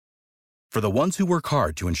For the ones who work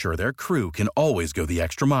hard to ensure their crew can always go the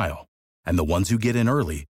extra mile, and the ones who get in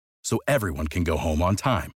early so everyone can go home on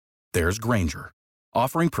time, there's Grainger,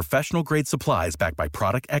 offering professional-grade supplies backed by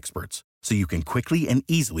product experts so you can quickly and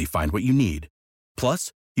easily find what you need.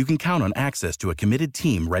 Plus, you can count on access to a committed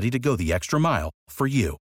team ready to go the extra mile for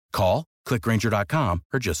you. Call, click Grainger.com,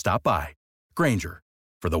 or just stop by. Grainger,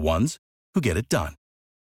 for the ones who get it done.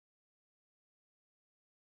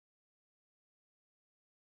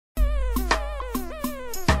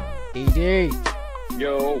 ED.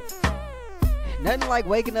 Yo. Nothing like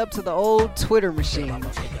waking up to the old Twitter machine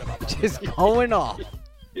just going off.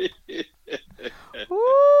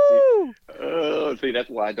 Woo! See, that's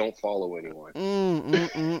why I don't follow anyone.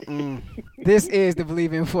 This is the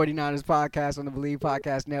Believe in 49ers podcast on the Believe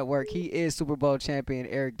Podcast Network. He is Super Bowl champion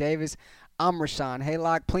Eric Davis. I'm Rashawn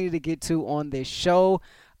Haylock. Plenty to get to on this show.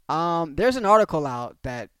 There's an article out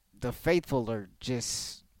that the faithful are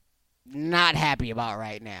just not happy about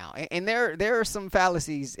right now. And there are some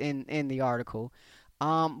fallacies in the article.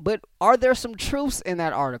 But are there some truths in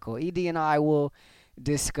that article? ED and I will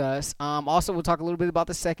discuss. Also, we'll talk a little bit about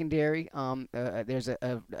the secondary. There's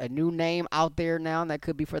a new name out there now that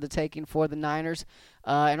could be for the taking for the Niners.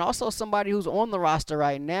 And also somebody who's on the roster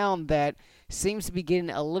right now that seems to be getting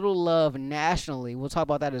a little love nationally. We'll talk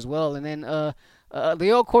about that as well. And then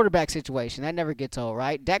the old quarterback situation. That never gets old,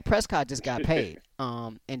 right? Dak Prescott just got paid.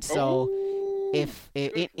 And so if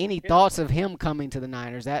any thoughts of him coming to the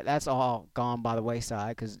Niners, that's all gone by the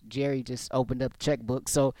wayside because Jerry just opened up the checkbook.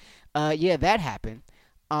 So, that happened.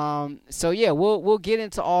 We'll get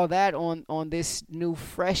into all that on this new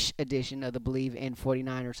fresh edition of the Believe in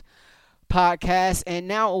 49ers podcast. And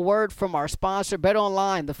now a word from our sponsor,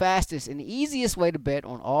 BetOnline, the fastest and easiest way to bet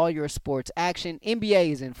on all your sports action.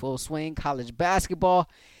 NBA is in full swing. College basketball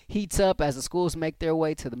heats up as the schools make their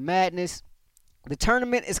way to the madness. The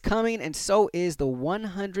tournament is coming, and so is the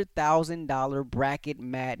 $100,000 Bracket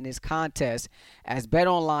Madness contest, as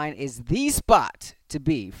BetOnline is the spot to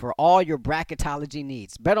be for all your bracketology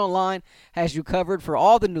needs. BetOnline has you covered for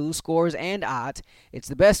all the news, scores, and odds. It's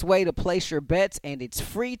the best way to place your bets, and it's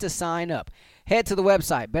free to sign up. Head to the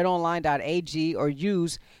website, betonline.ag, or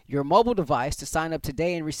use your mobile device to sign up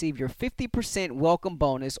today and receive your 50% welcome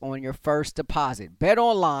bonus on your first deposit.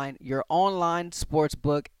 BetOnline, your online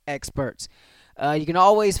sportsbook experts. You can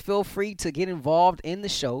always feel free to get involved in the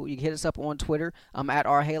show. You can hit us up on Twitter. I'm at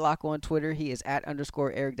rhaylock on Twitter. He is at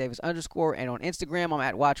 _Eric Davis _. And on Instagram, I'm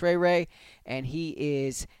at WatchRayRay. And he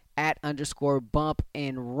is at _Bump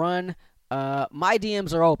and Run. My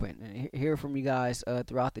DMs are open. I hear from you guys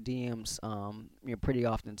throughout the DMs pretty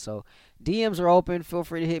often. So DMs are open. Feel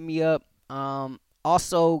free to hit me up.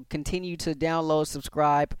 Also, continue to download,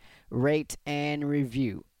 subscribe, rate, and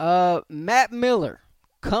review. Matt Miller,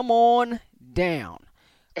 come on down.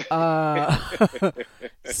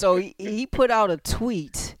 So he put out a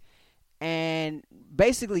tweet and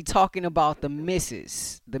basically talking about the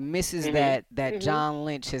misses that John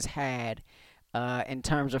Lynch has had in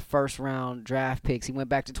terms of first-round draft picks. He went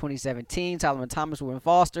back to 2017, Solomon Thomas, William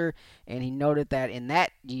Foster, and he noted that in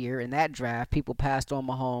that year, in that draft, people passed on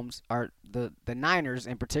Mahomes, or the Niners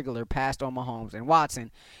in particular, passed on Mahomes and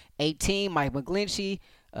Watson. 18, Mike McGlinchey,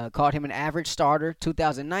 called him an average starter.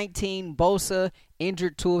 2019, Bosa,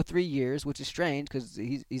 injured 2 or 3 years, which is strange because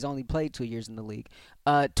he's only played 2 years in the league.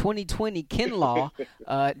 2020, Kinlaw,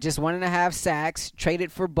 just 1.5 sacks,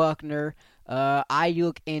 traded for Buckner.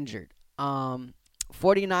 Ayuk injured.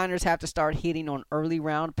 49ers have to start hitting on early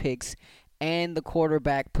round picks and the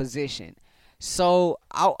quarterback position. So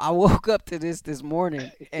I woke up to this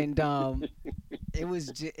morning and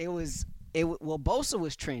Bosa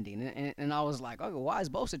was trending, and I was like, okay, why is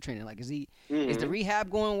Bosa trending? Like, is the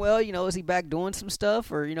rehab going well? You know, is he back doing some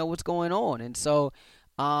stuff, or what's going on? And so,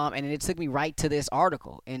 and it took me right to this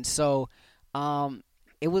article, and so,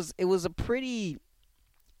 it was a pretty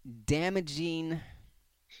damaging.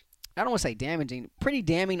 I don't want to say damaging, pretty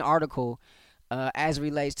damning article as it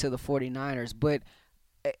relates to the 49ers, but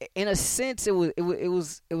in a sense, it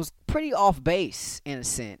was pretty off base in a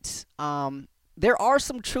sense. There are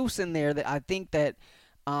some truths in there that I think that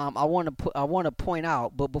I want to point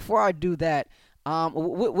out. But before I do that,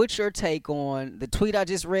 what's your take on the tweet I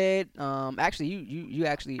just read? Actually, you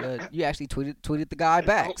actually tweeted the guy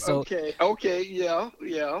back. So okay, yeah,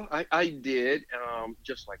 I did.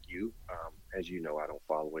 Just like you, as you know, I don't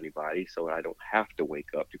follow anybody, so I don't have to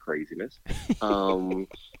wake up to craziness.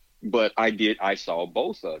 But I saw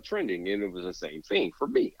Bosa trending, and it was the same thing for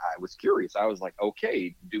me. I was curious. I was like,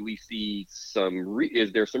 okay, do we see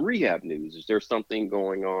is there some rehab news? Is there something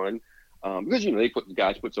going on? Because, the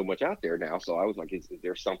guys put so much out there now. So I was like, is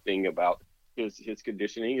there something about his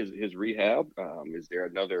conditioning, his rehab? Is there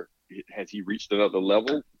another? Has he reached another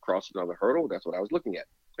level, crossed another hurdle? That's what I was looking at,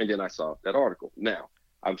 and then I saw that article. Now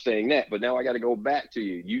I'm saying that, but now I got to go back to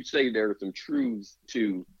you. You say there are some truths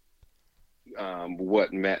to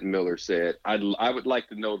what Matt Miller said. I would like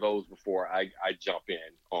to know those before I jump in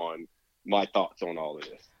on my thoughts on all of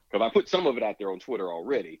this, because I put some of it out there on Twitter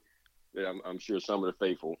already that I'm sure some of the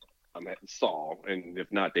faithful saw, and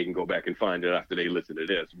if not, they can go back and find it after they listen to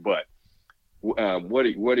this. But what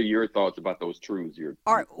are your thoughts about those truths you're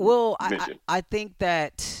all right? Well, mentioned? I think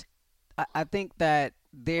that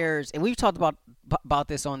there's, and we've talked about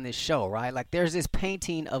this on this show, right? Like there's this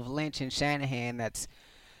painting of Lynch and Shanahan that's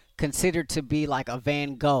considered to be like a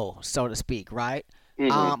Van Gogh, so to speak, right?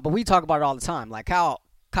 Mm-hmm. But we talk about it all the time. Like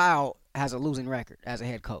Kyle has a losing record as a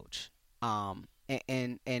head coach. And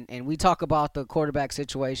we talk about the quarterback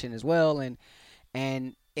situation as well,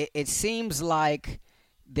 and it seems like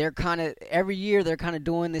they're kind of every year they're kind of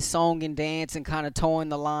doing this song and dance and kind of towing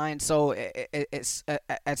the line. So it's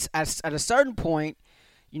at a certain point,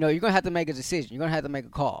 you know, you're gonna have to make a decision. You're gonna have to make a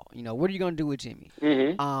call. You know, what are you gonna do with Jimmy?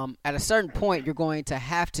 Mm-hmm. At a certain point, you're going to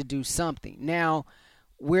have to do something. Now,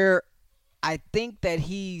 where I think that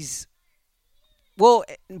he's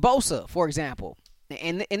Bosa, for example,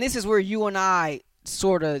 and this is where you and I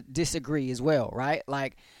sort of disagree as well, right?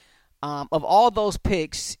 Like, of all those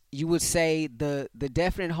picks, you would say the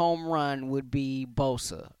definite home run would be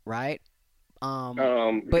Bosa, right?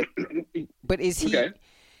 But is he?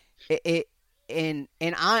 Okay.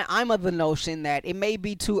 I'm of the notion that it may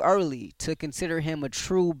be too early to consider him a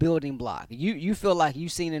true building block. You feel like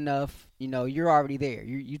you've seen enough. You know, you're already there.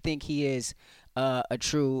 You think he is a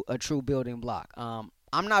true building block.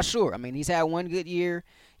 I'm not sure. I mean, he's had one good year.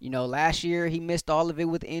 You know, last year he missed all of it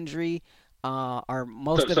with injury, or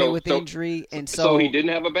most of it with injury, and so he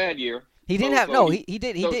didn't have a bad year. He didn't have no. He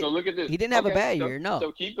did. So look at this. He didn't have a bad year. No.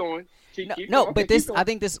 So keep going. But I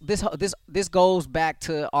think this goes back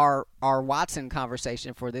to our Watson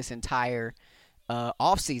conversation for this entire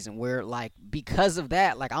offseason, where like because of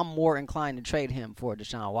that, like I'm more inclined to trade him for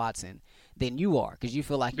Deshaun Watson than you are, because you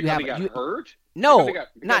feel like he got hurt. No, he got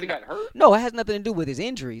hurt. No, it has nothing to do with his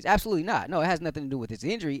injuries. Absolutely not. No, it has nothing to do with his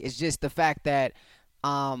injury. It's just the fact that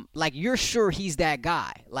like you're sure he's that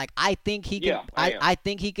guy. Like I think he can. Yeah, I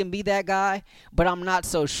think he can be that guy, but I'm not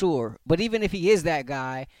so sure. But even if he is that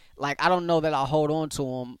guy, like I don't know that I'll hold on to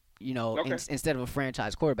him. You know, instead of a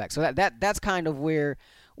franchise quarterback. So that's kind of where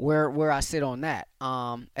I sit on that.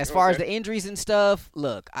 As far as the injuries and stuff,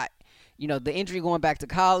 look, the injury going back to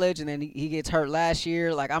college and then he gets hurt last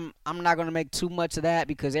year. Like I'm not going to make too much of that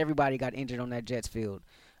because everybody got injured on that Jets field.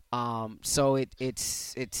 So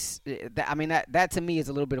I mean that to me is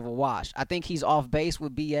a little bit of a wash. I think he's off base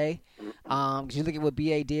with BA. Because you look at what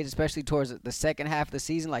BA did, especially towards the second half of the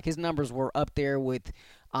season, like his numbers were up there with,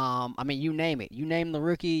 I mean, you name it. You name the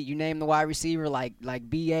rookie, you name the wide receiver. Like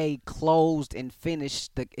BA closed and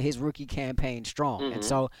finished his rookie campaign strong, and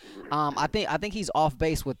so I think he's off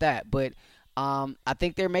base with that, but. I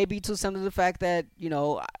think there may be to some of the fact that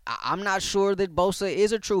I'm not sure that Bosa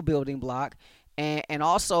is a true building block. And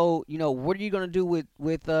also, what are you going to do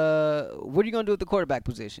with the quarterback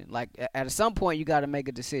position? Like at some point, you got to make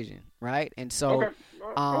a decision, right? And so,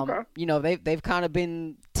 they've kind of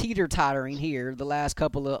been teeter-tottering here the last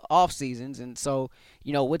couple of off seasons, and so,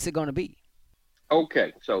 what's it going to be?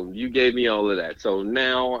 Okay, so you gave me all of that. So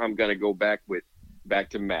now I'm going to go back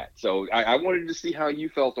to Matt. So I wanted to see how you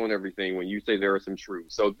felt on everything when you say there are some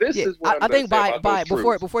truths. So this is what I think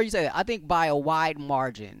before you say that, I think by a wide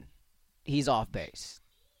margin. He's off base.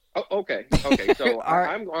 Oh, okay. So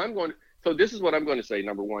I'm going. So this is what I'm going to say.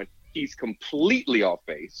 Number one, he's completely off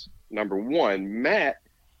base. Number one, Matt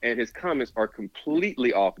and his comments are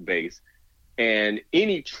completely off base, and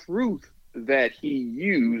any truth that he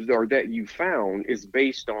used or that you found is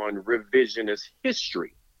based on revisionist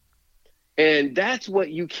history, and that's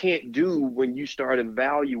what you can't do when you start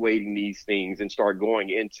evaluating these things and start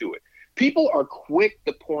going into it. People are quick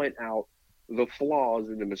to point out the flaws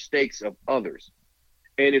and the mistakes of others.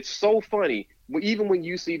 And it's so funny, even when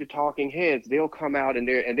you see the talking heads, they'll come out and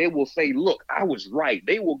they will say, look, I was right.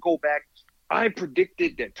 They will go back. I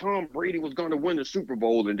predicted that Tom Brady was going to win the Super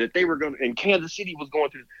Bowl and that and Kansas City was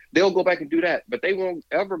going to, they'll go back and do that, but they won't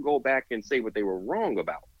ever go back and say what they were wrong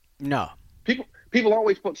about. No. People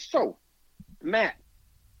always put, Matt.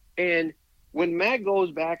 And when Matt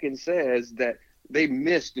goes back and says that they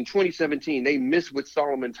missed in 2017. They missed with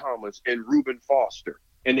Solomon Thomas and Reuben Foster,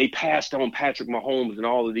 and they passed on Patrick Mahomes and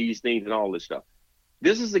all of these things and all this stuff.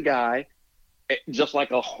 This is a guy, just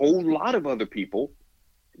like a whole lot of other people,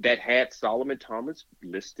 that had Solomon Thomas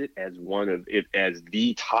listed as as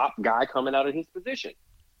the top guy coming out of his position.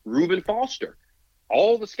 Reuben Foster,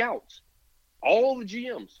 all the scouts, all the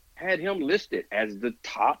GMs had him listed as the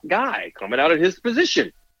top guy coming out of his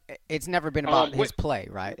position. It's never been about his play,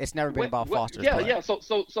 right? It's never been about Foster's play. Yeah. So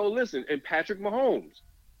listen, and Patrick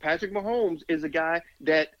Mahomes is a guy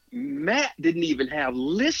that Matt didn't even have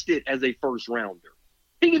listed as a first rounder.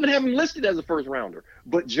 He didn't even have him listed as a first rounder.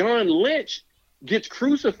 But John Lynch gets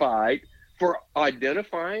crucified for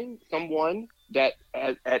identifying someone that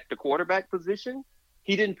at the quarterback position.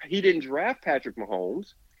 He didn't draft Patrick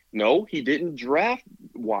Mahomes. No, he didn't draft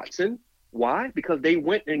Watson. Why? Because they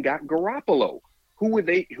went and got Garoppolo,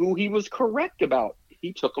 who he was correct about.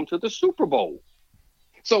 He took them to the Super Bowl.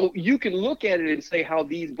 So you can look at it and say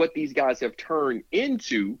what these guys have turned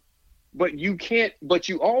into, but you can't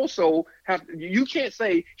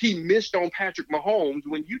say he missed on Patrick Mahomes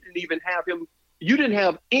when you didn't even have him. You didn't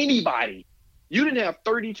have anybody. You didn't have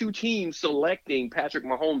 32 teams selecting Patrick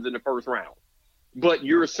Mahomes in the first round. But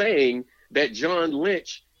you're saying that John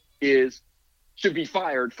Lynch should be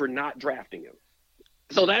fired for not drafting him.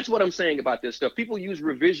 So that's what I'm saying about this stuff. People use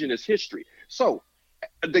revisionist history. So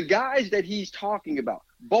the guys that he's talking about,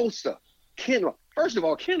 Bosa, Kinlaw. First of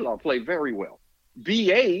all, Kinlaw played very well.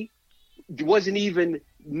 B.A.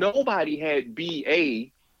 nobody had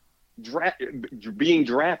B.A. being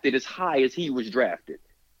drafted as high as he was drafted.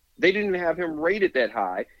 They didn't have him rated that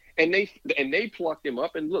high. And they plucked him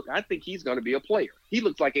up, and look, I think he's going to be a player. He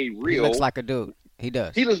looks like a real. He looks like a dude. He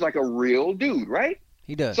does. He looks like a real dude, right?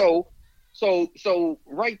 He does. So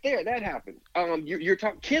right there, that happened. You're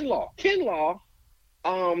talking Kinlaw.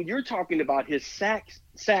 You're talking about his sack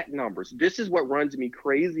numbers. This is what runs me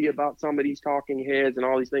crazy about some of these talking heads and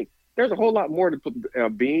all these things. There's a whole lot more to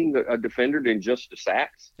being a defender than just the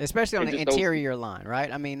sacks, especially on the interior line, right?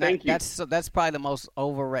 I mean, that's probably the most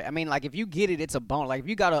overrated. I mean, like if you get it, it's a bone. Like if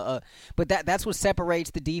you got but that's what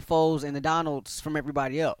separates the Defoes and the Donalds from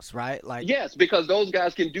everybody else, right? Like yes, because those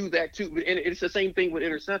guys can do that too, and it's the same thing with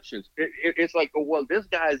interceptions. It's like, oh, well, this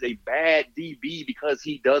guy is a bad DB because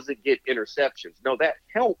he doesn't get interceptions. No, that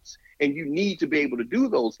helps, and you need to be able to do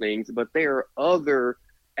those things, but there are other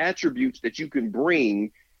attributes that you can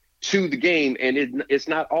bring to the game, and it's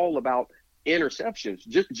not all about interceptions.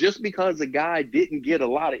 Just because a guy didn't get a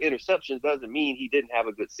lot of interceptions doesn't mean he didn't have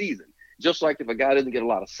a good season. Just like if a guy doesn't get a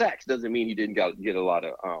lot of sacks doesn't mean he didn't get a lot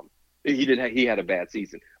of he had a bad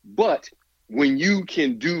season. But when you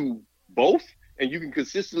can do both and you can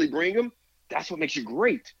consistently bring them, that's what makes you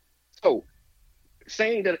great. So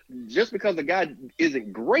saying that just because the guy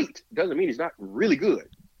isn't great doesn't mean he's not really good.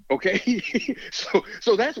 Okay,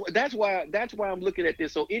 so that's why I'm looking at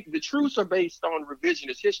this. So the truths are based on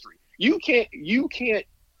revisionist history. You can't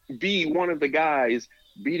be one of the guys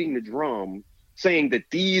beating the drum saying that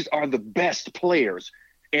these are the best players,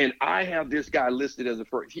 and I have this guy listed as a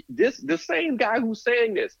first. The same guy who's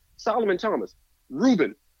saying this: Solomon Thomas,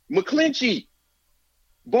 Reuben, McClinchy,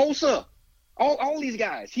 Bosa. All these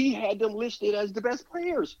guys, he had them listed as the best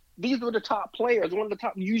players. These were the top players, one of the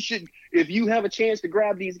top. You should, if you have a chance to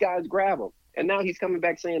grab these guys, grab them. And now he's coming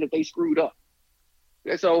back saying that they screwed up.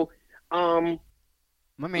 So, my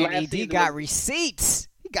man ED got receipts.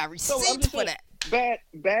 He got receipts for that.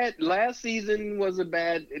 Bad. Last season was a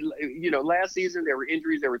bad. Last season there were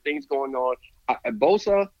injuries, there were things going on.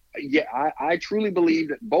 Bosa, I truly believe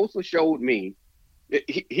that Bosa showed me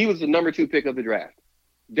he was the number 2 pick of the draft.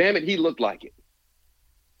 Damn it, he looked like it.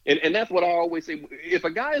 And that's what I always say. If a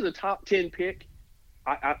guy is a top 10 pick,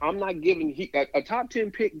 I'm not giving a top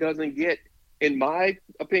 10 pick doesn't get, in my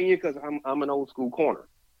opinion, because I'm an old school corner.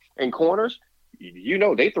 And corners,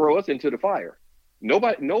 they throw us into the fire. No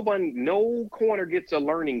corner gets a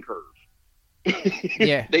learning curve.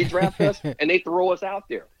 Yeah. They draft us and they throw us out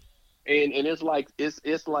there. And it's like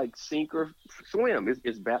sink or swim.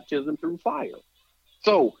 It's baptism through fire.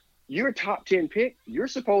 So you're a top 10 pick. You're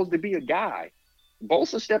supposed to be a guy.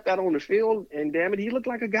 Bosa stepped out on the field, and damn it, he looked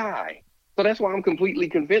like a guy. So that's why I'm completely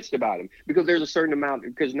convinced about him, because there's a certain amount.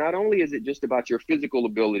 Because not only is it just about your physical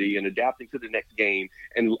ability and adapting to the next game,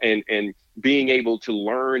 and being able to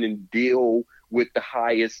learn and deal with the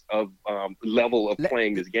highest of level of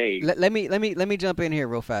playing this game. Let me jump in here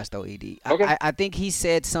real fast though, Ed. Okay. I think he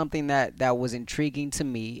said something that was intriguing to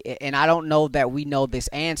me, and I don't know that we know this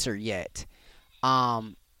answer yet.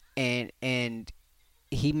 And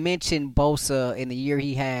he mentioned Bosa in the year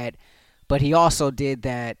he had, but he also did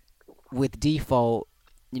that with Defoe,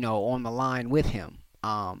 on the line with him.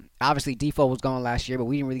 Obviously Defoe was gone last year, but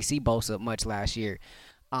we didn't really see Bosa much last year.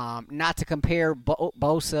 Not to compare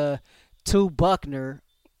Bosa to Buckner,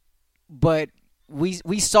 but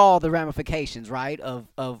we saw the ramifications, right,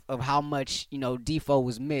 of how much Defoe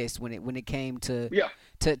was missed when it came to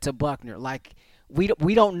Buckner. Like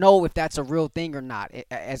we don't know if that's a real thing or not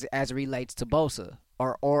as it relates to Bosa,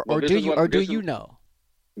 or do you know?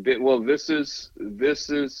 Well, this is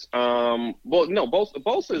well, no,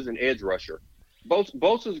 Bosa is an edge rusher.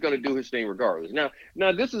 Bosa is going to do his thing regardless.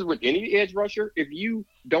 Now this is with any edge rusher. If you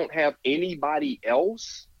don't have anybody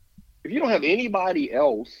else,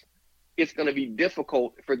 it's going to be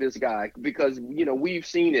difficult for this guy because we've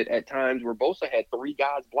seen it at times where Bosa had 3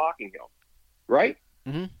 guys blocking him, right?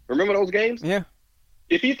 Mm-hmm. Remember those games? Yeah.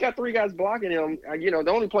 If he's got 3 guys blocking him, the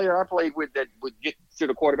only player I played with that would get to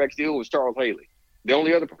the quarterback still was Charles Haley. The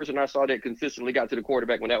only other person I saw that consistently got to the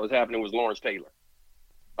quarterback when that was happening was Lawrence Taylor.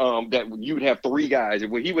 That you would have 3 guys.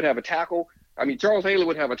 He would have a tackle. I mean, Charles Haley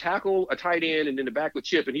would have a tackle, a tight end, and then the back would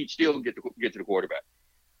chip, and he'd still get to the quarterback.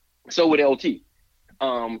 So would LT.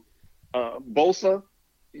 Bosa,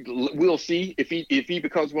 we'll see if he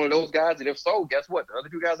becomes one of those guys, and if so, guess what? The other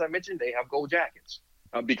 2 guys I mentioned, they have gold jackets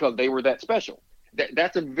because they were that special.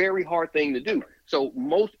 That's a very hard thing to do. So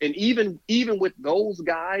even with those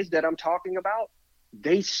guys that I'm talking about,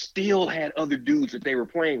 they still had other dudes that they were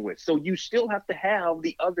playing with. So you still have to have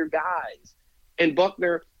the other guys. And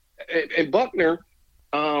Buckner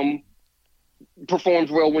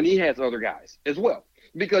performs well when he has other guys as well.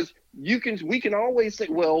 Because we can always say,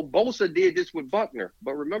 well, Bosa did this with Buckner,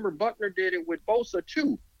 but remember Buckner did it with Bosa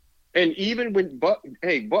too. And even when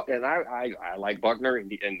I like Buckner,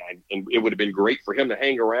 and it would have been great for him to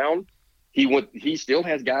hang around. He still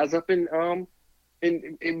has guys up in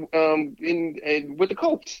with the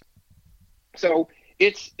Colts. So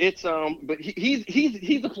it's but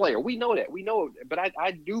he's a player. We know that. But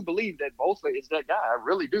I do believe that Bosa is that guy. I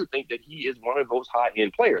really do think that he is one of those high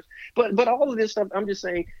end players. But all of this stuff, I'm just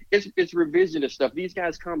saying, it's revisionist stuff. These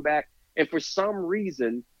guys come back, and for some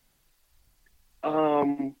reason,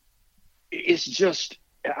 it's just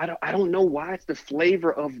I don't know why it's the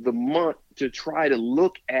flavor of the month to try to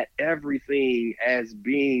look at everything as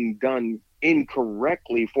being done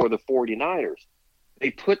incorrectly for the 49ers.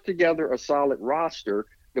 They put together a solid roster.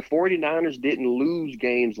 The 49ers didn't lose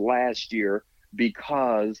games last year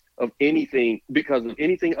because of anything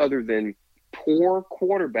other than poor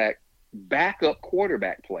backup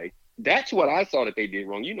quarterback play. That's what I thought that they did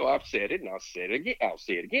wrong. I've said it, and I'll say it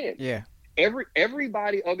again. Yeah.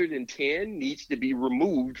 Everybody other than 10 needs to be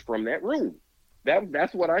removed from that room.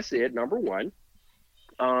 That's what I said, number one.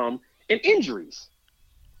 And injuries.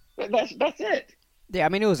 That's it. Yeah, I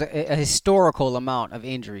mean, it was a historical amount of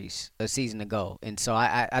injuries a season ago. And so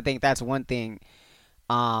I think that's one thing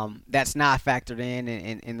that's not factored in,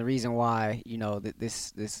 and the reason why,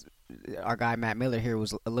 this our guy Matt Miller here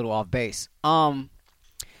was a little off base.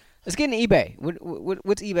 Let's get into eBay.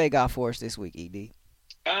 What's eBay got for us this week, ED?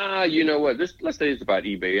 You know what? Let's say it's about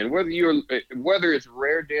eBay, and whether it's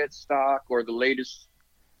rare dead stock or the latest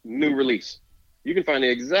new release, you can find the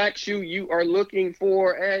exact shoe you are looking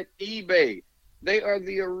for at eBay. They are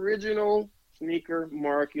the original sneaker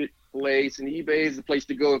marketplace, and eBay is the place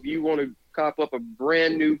to go if you want to cop up a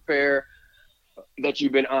brand new pair that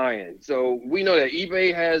you've been eyeing. So we know that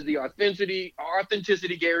eBay has the authenticity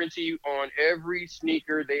guarantee on every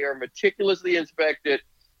sneaker. They are meticulously inspected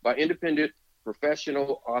by independent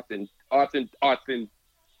professional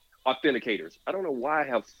authenticators. I don't know why I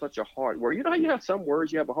have such a hard word. You have some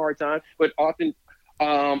words you have a hard time, but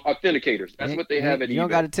authenticators. That's what they have at eBay. You don't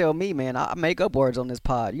got to tell me, man. I make up words on this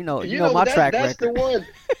pod. You know my track record. That's the one.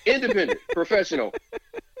 Independent, professional,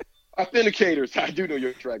 authenticators. I do know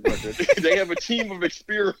your track record. They have a team of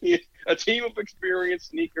experienced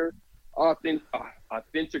sneaker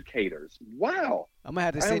authenticators. Wow. I'm gonna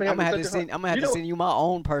have to send you my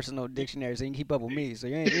own personal dictionary so you can keep up with me. So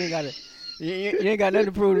you ain't got nothing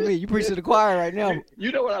to prove to me. You preach to the choir right now.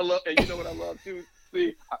 You know what I love, and you know what I love too.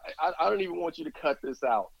 See, I don't even want you to cut this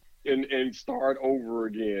out and start over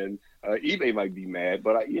again. eBay might be mad,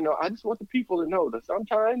 but I just want the people to know that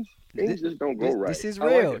sometimes things just don't go right. This is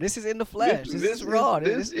real. This is in the flesh. This is raw.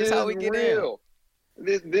 This is how we get down.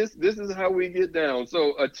 This is how we get down.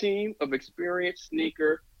 So a team of experienced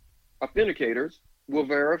sneaker authenticators will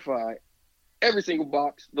verify every single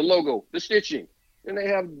box, the logo, the stitching, and they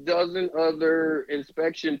have a dozen other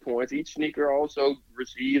inspection points. Each sneaker also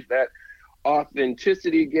receives that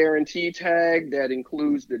authenticity guarantee tag that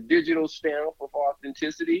includes the digital stamp of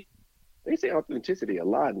authenticity. They say authenticity a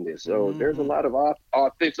lot in this, so there's a lot of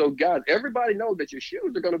authentic. So guys, everybody knows that your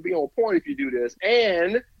shoes are going to be on point if you do this,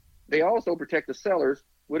 and they also protect the sellers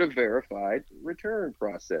with a verified return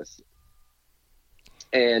process.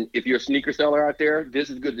 And if you're a sneaker seller out there, this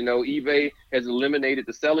is good to know. eBay has eliminated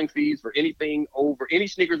the selling fees for any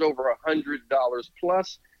sneakers over $100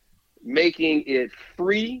 plus, making it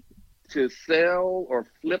free to sell or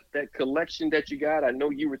flip that collection that you got. I know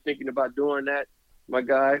you were thinking about doing that, my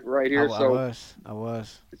guy, right here. I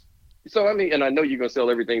was. So, I mean, and I know you're going to sell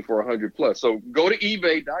everything for 100 plus. So go to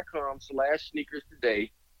ebay.com/sneakers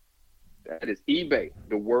today. That is eBay,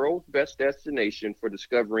 the world's best destination for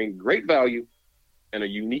discovering great value and a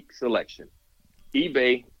unique selection.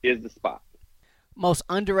 eBay is the spot. Most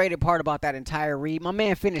underrated part about that entire read, my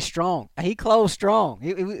man finished strong. He closed strong.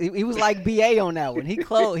 He was like BA on that one. He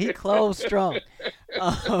closed strong.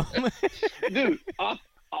 Dude,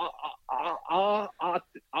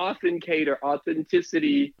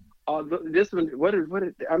 authenticity. This one, what is?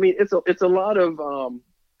 I mean, it's a lot of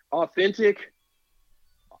authentic,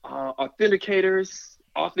 authenticators,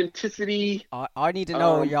 authenticity. I need to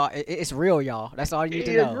know, y'all. It's real, y'all. That's all you need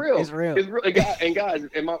to know. It's real. And guys,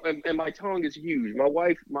 and my tongue is huge. My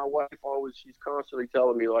wife always, she's constantly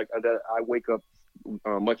telling me like that I wake up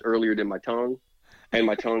much earlier than my tongue, and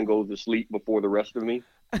my tongue goes to sleep before the rest of me.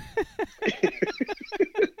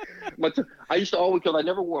 I used to always, because I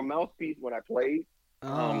never wore a mouthpiece when I played.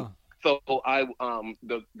 So I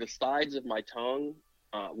the sides of my tongue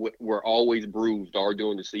were always bruised all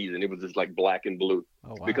during the season. It was just like black and blue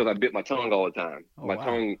because I bit my tongue all the time.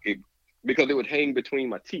 Tongue, because it would hang between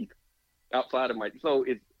my teeth outside of my. So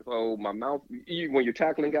my mouth. When you're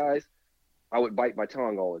tackling guys, I would bite my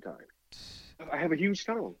tongue all the time. I have a huge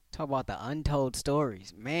tongue. Talk about the untold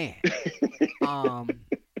stories, man.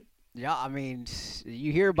 Yeah, I mean,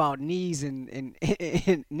 you hear about knees and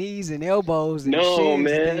knees and elbows and shins and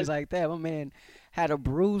things like that. My man had a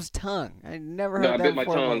bruised tongue. I never heard that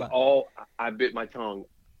before. I bit my tongue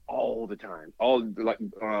all the time.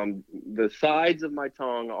 The sides of my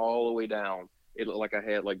tongue all the way down. It looked like I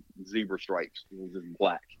had like zebra stripes. It was just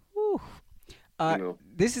black. Whew.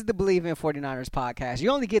 This is the Believe in 49ers podcast.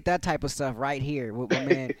 You only get that type of stuff right here with my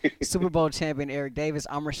man, Super Bowl champion Eric Davis.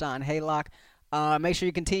 I'm Rashawn Haylock. Make sure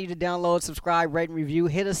you continue to download, subscribe, rate, and review.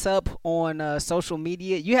 Hit us up on social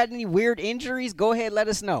media. You had any weird injuries? Go ahead, let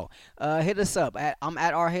us know. Hit us up. I'm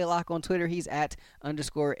at @RHaylock on Twitter. He's at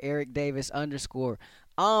 _Eric Davis _.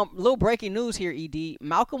 Little breaking news here, ED.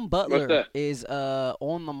 Malcolm Butler is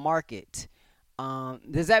on the market.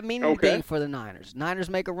 Does that mean anything for the Niners? Niners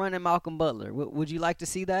make a run at Malcolm Butler. Would you like to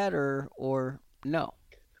see that or no?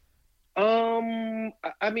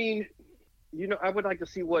 I mean, I would like to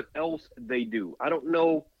see what else they do. I don't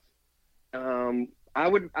know. I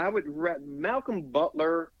would Malcolm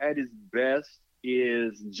Butler at his best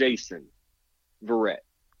is Jason Verrett.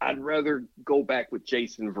 I'd rather go back with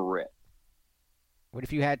Jason Verrett. What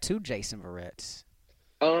if you had two Jason Verretts?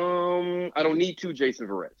 I don't need two Jason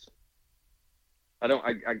Verretts. I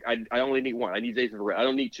only need one. I need Jason Verrett. I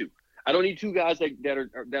don't need two. I don't need two guys that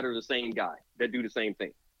are the same guy that do the same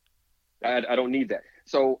thing. I don't need that.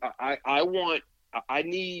 So I would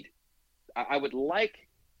like,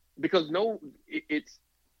 because it's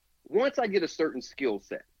once I get a certain skill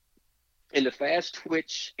set and the fast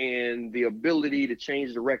twitch and the ability to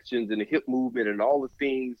change directions and the hip movement and all the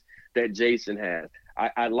things that Jason has,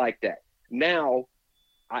 I like that. Now,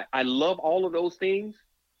 I love all of those things.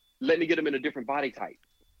 Let me get them in a different body type.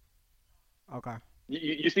 Okay.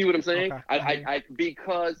 You see what I'm saying? Okay.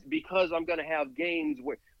 Because I'm going to have games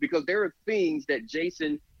because there are things that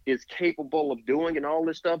Jason is capable of doing and all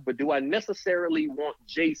this stuff, but do I necessarily want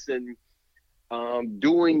Jason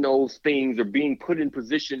doing those things or being put in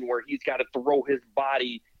position where he's got to throw his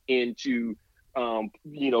body into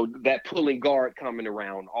that pulling guard coming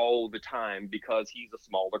around all the time because he's a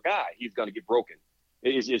smaller guy? He's going to get broken.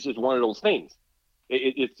 It's just one of those things.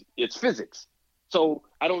 It's physics. So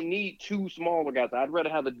I don't need two smaller guys. I'd rather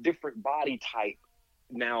have a different body type.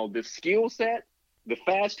 Now, the skill set, the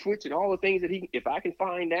fast twitch, and all the things that if I can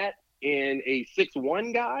find that in a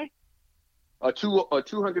 6'1" guy, a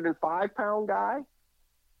 205-pound guy,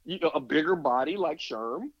 a bigger body like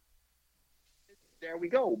Sherm, there we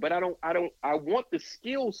go. But I want the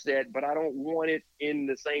skill set, but I don't want it in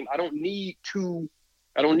the same. I don't need two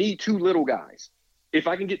little guys. If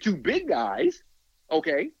I can get two big guys,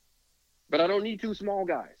 okay. But I don't need two small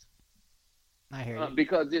guys. I hear you.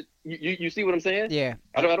 Because you see what I'm saying? Yeah.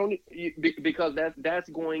 I don't because that's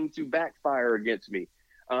going to backfire against me.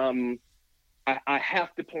 I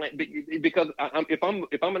have to plan because if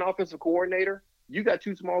I'm an offensive coordinator, you got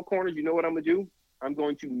two small corners. You know what I'm gonna do? I'm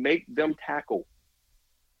going to make them tackle.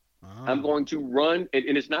 Oh. I'm going to run,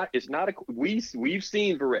 and it's not we've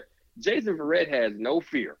seen Verrett. Jason Verrett has no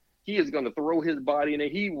fear. He is going to throw his body in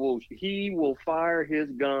it. He will fire his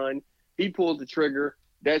gun. He pulls the trigger,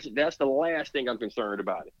 That's the last thing I'm concerned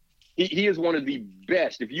about it. He is one of the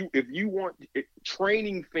best. If you want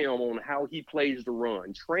training film on how he plays the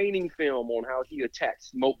run, training film on how he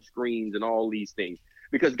attacks smoke screens and all these things,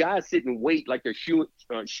 because guys sit and wait like they're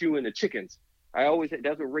shooing the chickens.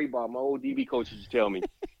 That's what Ray Bob, my old DB coach, used to tell me,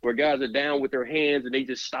 where guys are down with their hands and they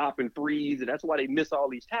just stop and freeze, and that's why they miss all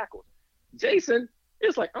these tackles. Jason,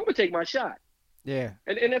 it's like, I'm gonna take my shot. Yeah.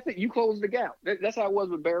 And that's it. You close the gap. That's how it was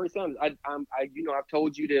with Barry Sanders. I've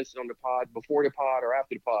told you this on the pod, before the pod or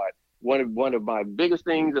after the pod. One of my biggest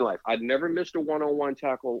things in life, I'd never missed a one-on-one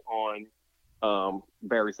tackle on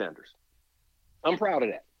Barry Sanders. I'm proud of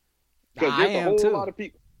that. Because there's a whole lot of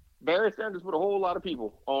people. Barry Sanders put a whole lot of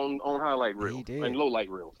people on highlight reels and low light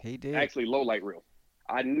reels. He did. Actually, low light reels.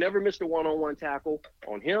 I never missed a one-on-one tackle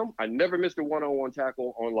on him. I never missed a one-on-one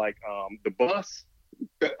tackle on the bus.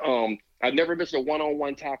 I never missed a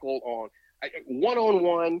one-on-one tackle on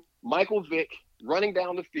one-on-one. Michael Vick running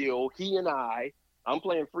down the field. He and I'm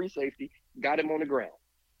playing free safety. Got him on the ground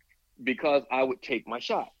because I would take my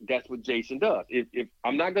shot. That's what Jason does. If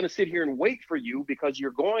I'm not going to sit here and wait for you because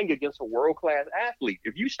you're going against a world-class athlete.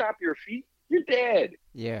 If you stop your feet, you're dead.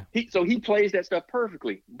 Yeah. So he plays that stuff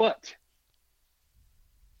perfectly, but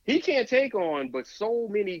he can't take on but so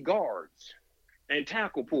many guards and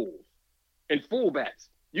tackle pools and fullbacks.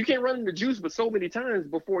 You can't run in the juice but so many times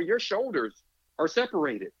before your shoulders are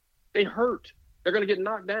separated. They hurt. They're going to get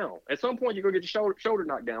knocked down. At some point, you're going to get your shoulder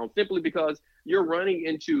knocked down simply because you're running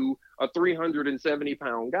into a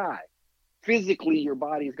 370-pound guy. Physically, your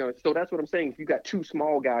body is going to – so that's what I'm saying. If you got two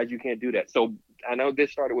small guys, you can't do that. So I know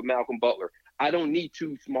this started with Malcolm Butler. I don't need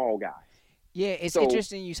two small guys. Yeah, it's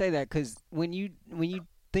interesting you say that because when you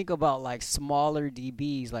think about, like, smaller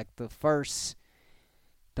DBs, like the first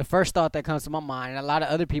thought that comes to my mind, and a lot of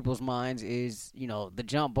other people's minds, is, the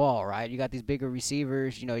jump ball, right? You got these bigger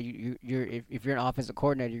receivers. You're if you're an offensive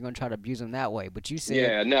coordinator, you're going to try to abuse them that way. But you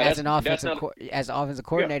said as an offensive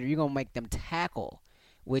coordinator, you're going to make them tackle,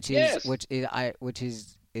 which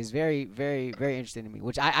is very, very, very interesting to me.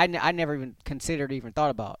 Which I never even considered, even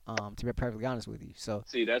thought about. To be perfectly honest with you, so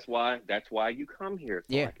see, that's why you come here,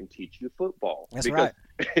 so I can teach you football. That's right.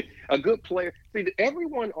 A good player. See,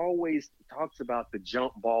 everyone always talks about the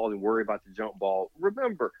jump ball and worry about the jump ball.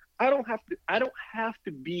 Remember, I don't have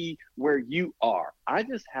to be where you are. I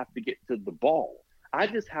just have to get to the ball. I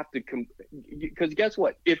just have to because guess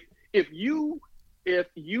what? If you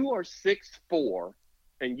are 6'4"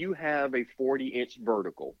 and you have a 40-inch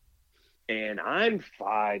vertical, and I'm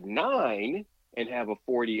 5'9" and have a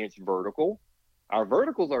 40-inch vertical, our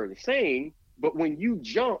verticals are the same, but when you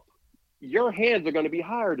jump, your hands are going to be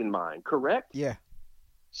higher than mine, correct? Yeah.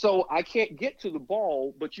 So I can't get to the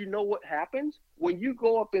ball, but you know what happens? When you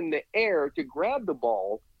go up in the air to grab the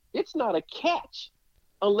ball, it's not a catch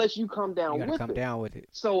unless you come down with it. You got to come down with it.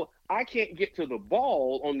 So I can't get to the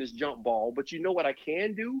ball on this jump ball, but you know what I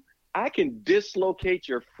can do? I can dislocate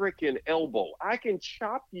your freaking elbow. I can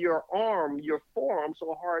chop your forearm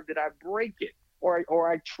so hard that I break it,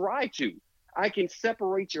 or I try to. I can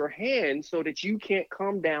separate your hand so that you can't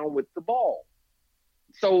come down with the ball.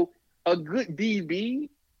 So a good DB,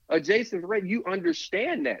 a Jason Verrett, you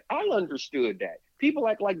understand that. I understood that. People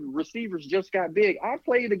act like receivers just got big. I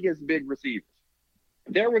played against big receivers.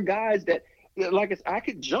 There were guys that, I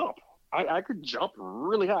could jump. I could jump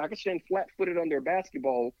really high. I could stand flat-footed under a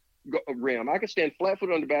basketball rim. I could stand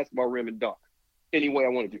flat-footed under the basketball rim and dunk any way I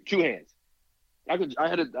wanted to. Two hands. I could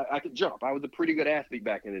jump. I was a pretty good athlete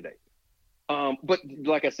back in the day. But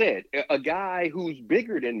like I said, a guy who's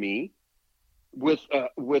bigger than me with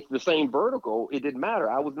the same vertical, it didn't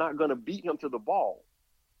matter. I was not going to beat him to the ball,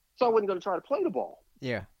 so I wasn't going to try to play the ball.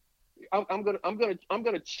 Yeah, I'm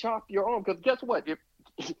gonna chop your arm, because guess what?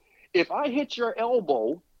 If I hit your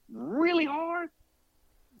elbow really hard,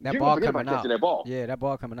 that ball coming out. That ball. Yeah, that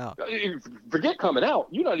ball coming out. Forget coming out.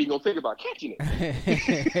 You're not even gonna think about catching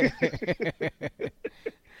it.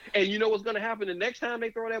 And you know what's gonna happen the next time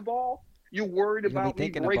they throw that ball? You're worried about me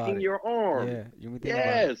breaking your arm. Yeah,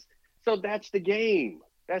 yes. So that's the game.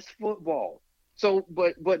 That's football. So,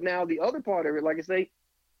 but now the other part of it, like I say,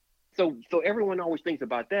 so everyone always thinks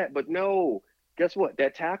about that, but no. Guess what?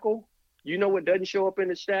 That tackle. You know what doesn't show up in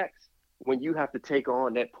the stacks? When you have to take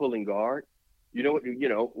on that pulling guard. You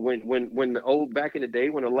know when the old back in the day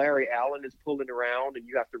when a Larry Allen is pulling around and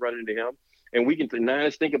you have to run into him, and we can now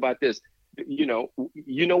let's think about this. You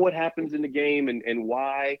know what happens in the game and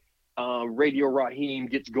why Radio Raheem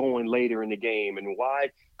gets going later in the game, and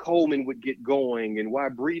why Coleman would get going, and why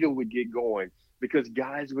Breida would get going, because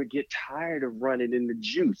guys would get tired of running in the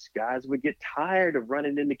juice. Guys would get tired of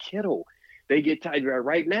running in the Kittle. They get tired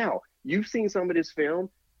right now. You've seen some of this film.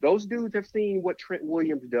 Those dudes have seen what Trent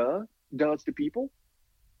Williams does to people,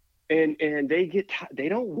 and they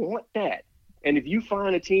don't want that. And if you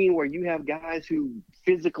find a team where you have guys who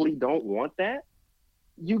physically don't want that,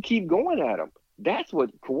 you keep going at them. That's what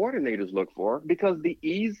coordinators look for, because the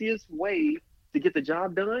easiest way to get the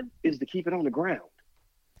job done is to keep it on the ground.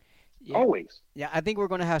 Yeah. Always. Yeah, I think we're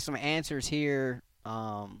going to have some answers here.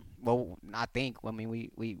 Well, I think. I mean,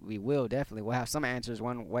 we will definitely. We'll have some answers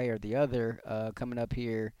one way or the other coming up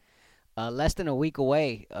here. Less than a week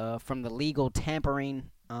away from the legal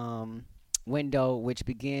tampering window, which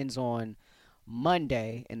begins on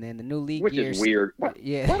Monday, and then the new league Which year. Is weird. Why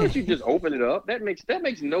don't you just open it up? That makes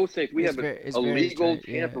no sense. We have a legal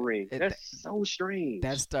tampering. Yeah. That's so strange.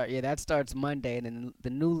 That starts Monday, and then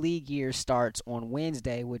the new league year starts on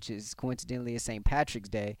Wednesday, which is coincidentally a St. Patrick's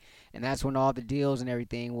Day, and that's when all the deals and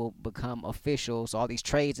everything will become official. So all these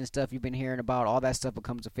trades and stuff you've been hearing about, all that stuff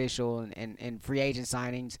becomes official, and free agent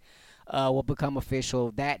signings will become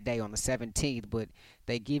official that day on the 17th, but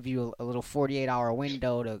they give you a little 48-hour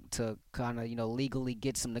window to kind of, legally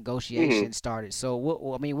get some negotiations started. So,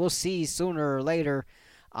 we'll see sooner or later.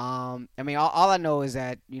 All I know is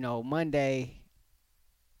that, Monday,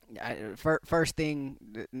 first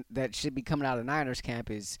thing that should be coming out of Niners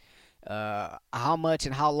camp is how much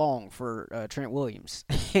and how long for Trent Williams.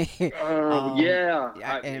 That's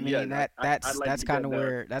kind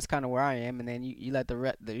of where I am, and then you let the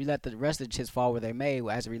rest of the chips fall where they may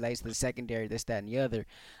as it relates to the secondary, this, that, and the other.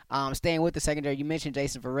 Staying with the secondary, you mentioned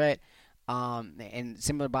Jason Verrett, and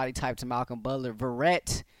similar body type to Malcolm Butler.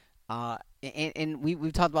 Verrett, and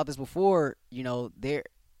we've talked about this before.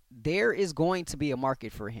 There is going to be a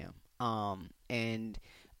market for him, and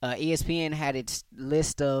ESPN had its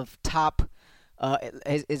list of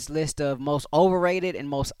its list of most overrated and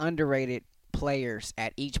most underrated players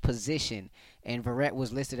at each position, and Verrett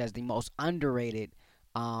was listed as the most underrated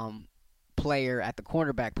player at the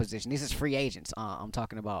cornerback position. This is free agents I'm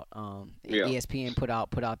talking about. ESPN put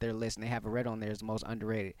out their list, and they have Verrett on there as the most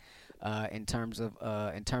underrated in terms of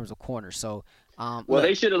corners. So.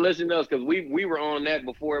 They should have listened to us, because we were on that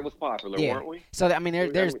before it was popular, weren't we? So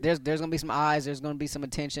there's gonna be some eyes, there's gonna be some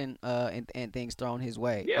attention, and things thrown his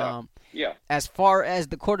way. As far as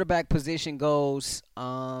the quarterback position goes,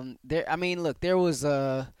 there was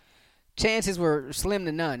chances were slim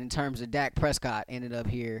to none in terms of Dak Prescott ended up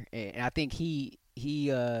here, and I think it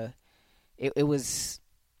was.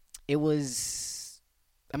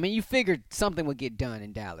 You figured something would get done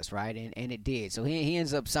in Dallas, right? And it did. So he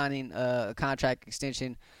ends up signing a contract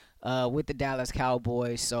extension with the Dallas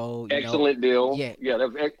Cowboys. So excellent deal. Yeah.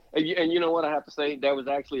 And you know what I have to say? That was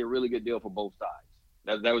actually a really good deal for both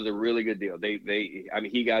sides. That was a really good deal.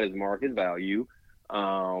 He got his market value.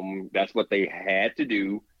 That's what they had to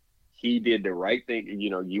do. He did the right thing.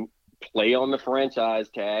 You play on the franchise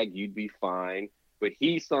tag, you'd be fine. But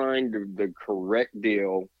he signed the correct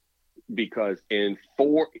deal. Because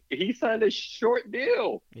he signed a short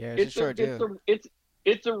deal. Yeah, it's a short deal.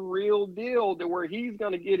 It's a real deal to where he's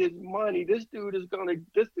gonna get his money. This dude is gonna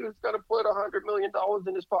put $100 million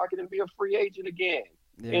in his pocket and be a free agent again.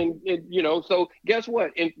 Yeah. And so guess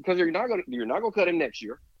what? Because you're not gonna cut him next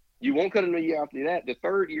year. You won't cut him the year after that. The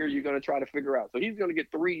third year you're gonna try to figure out. So he's gonna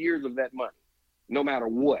get 3 years of that money, no matter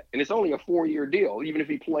what. And it's only a 4-year deal, even if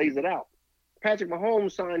he plays it out. Patrick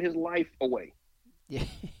Mahomes signed his life away. Yeah.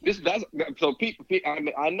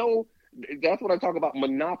 I know that's what I talk about,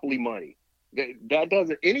 monopoly money. That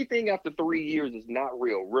doesn't, anything after 3 years is not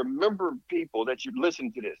real. Remember, people, that you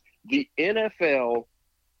listen to this. The NFL,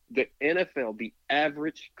 the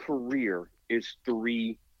average career is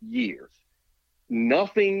 3 years.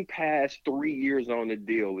 Nothing past 3 years on the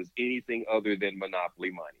deal is anything other than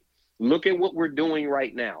monopoly money. Look at what we're doing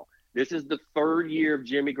right now. This is the third year of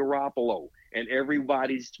Jimmy Garoppolo, and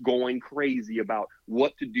everybody's going crazy about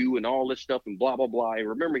what to do and all this stuff and blah, blah, blah. And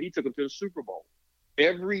remember, he took him to the Super Bowl.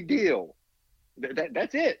 Every deal,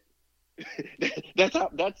 that's it.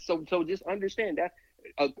 So just understand that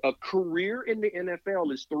a career in the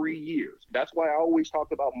NFL is 3 years. That's why I always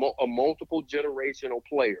talk about a multiple generational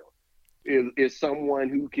player is someone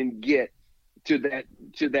who can get to that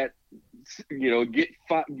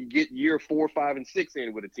get year 4, 5, and 6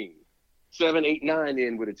 in with a team, 7, 8, 9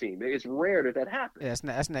 in with a team. It's rare that happens. Yeah,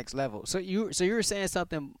 that's next level. So you were saying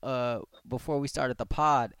something before we started the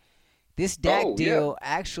pod. This Dak deal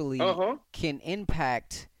actually can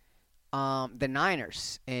impact the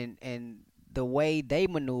Niners and the way they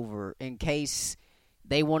maneuver in case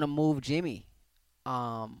they want to move Jimmy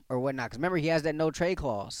or whatnot. Because remember, he has that no trade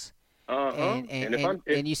clause.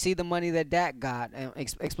 And you see the money that Dak got. And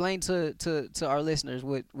explain to our listeners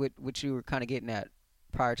what you were kind of getting at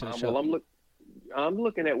prior to the show. I'm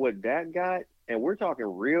looking at what Dak got, and we're talking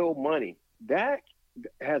real money. Dak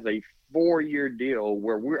has a 4-year deal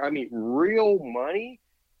where real money.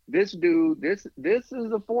 This dude, this is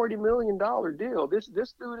a $40 million deal. This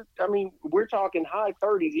dude, we're talking high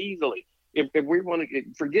 30s easily. If we want to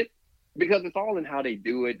forget, because it's all in how they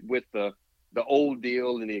do it with the old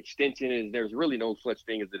deal and the extension. Is there's really no such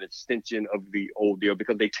thing as an extension of the old deal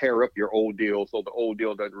because they tear up your old deal, so the old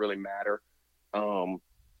deal doesn't really matter.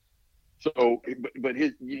 So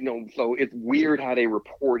it's weird how they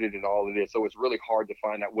reported and all of this. So it's really hard to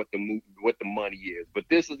find out what the money is. But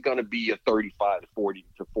this is going to be a $35 to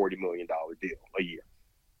 $40 million deal a year,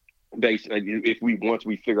 basically. Once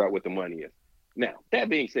we figure out what the money is. Now that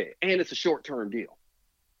being said, and it's a short-term deal.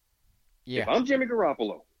 Yeah. If I'm Jimmy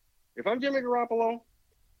Garoppolo,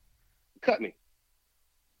 cut me.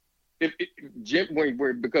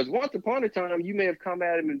 Because once upon a time, you may have come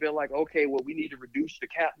at him and been like, okay, well, we need to reduce the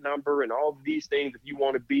cap number and all of these things if you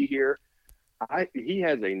want to be here. He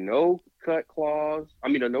has a no trade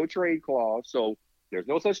clause. So there's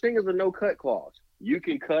no such thing as a no cut clause. You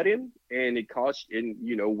can cut him, and it costs,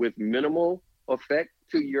 with minimal effect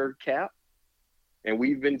to your cap. And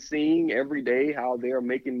we've been seeing every day how they're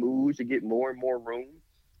making moves to get more and more room.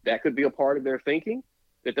 That could be a part of their thinking,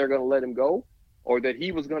 that they're going to let him go, or that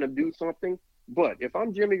he was going to do something. But if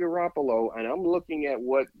I'm Jimmy Garoppolo and I'm looking at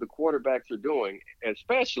what the quarterbacks are doing,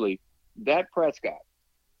 especially Dak Prescott,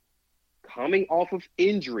 coming off of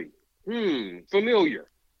injury,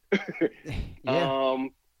 familiar. Yeah.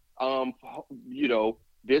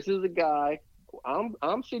 This is a guy.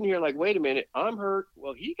 I'm sitting here like, wait a minute, I'm hurt.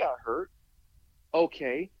 Well, he got hurt.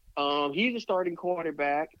 Okay. He's a starting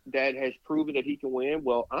quarterback that has proven that he can win.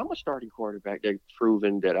 Well, I'm a starting quarterback that's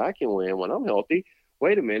proven that I can win when I'm healthy.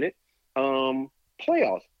 Wait a minute.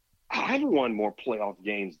 Playoffs. I've won more playoff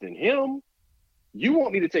games than him. You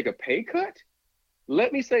want me to take a pay cut?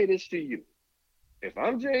 Let me say this to you. If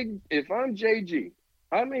I'm JG,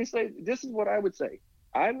 I may say, this is what I would say.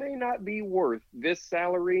 I may not be worth this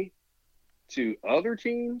salary to other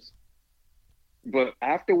teams, but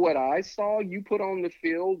after what I saw you put on the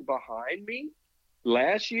field behind me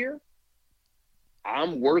last year,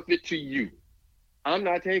 I'm worth it to you. I'm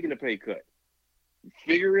not taking a pay cut.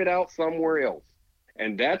 Figure it out somewhere else.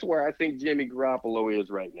 And that's where I think Jimmy Garoppolo is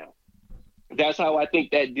right now. That's how I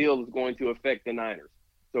think that deal is going to affect the Niners.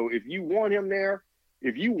 So if you want him there,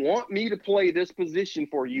 if you want me to play this position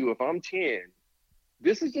for you, if I'm 10,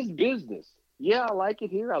 this is just business. Yeah, I like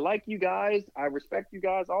it here. I like you guys. I respect you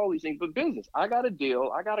guys, all these things. But business, I got a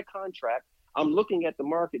deal. I got a contract. I'm looking at the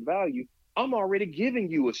market value. I'm already giving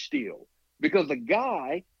you a steal because the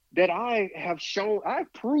guy that I have shown,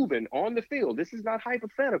 I've proven on the field, this is not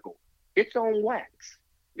hypothetical. It's on wax.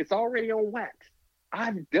 It's already on wax.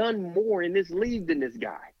 I've done more in this league than this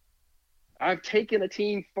guy. I've taken a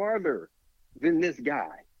team farther than this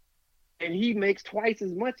guy. And he makes twice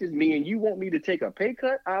as much as me, and you want me to take a pay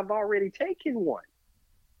cut? I've already taken one.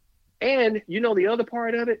 And the other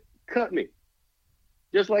part of it, cut me.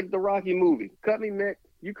 Just like the Rocky movie. Cut me, Mick.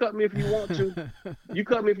 You cut me if you want to. You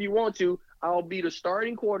cut me if you want to. I'll be the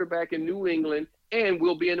starting quarterback in New England, and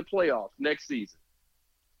we'll be in the playoffs next season.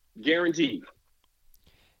 Guaranteed.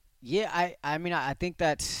 Yeah, I think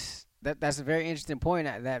that's a very interesting point.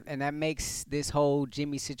 That makes this whole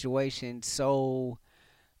Jimmy situation so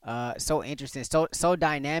interesting, so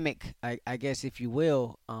dynamic, I guess, if you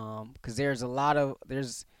will, because there's a lot of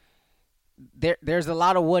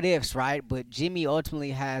what ifs, right? But Jimmy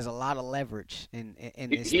ultimately has a lot of leverage in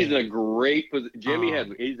this. He's in a great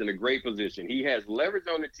position. He's in a great position. He has leverage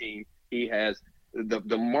on the team. He has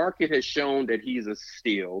the market has shown that he's a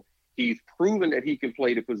steal. He's proven that he can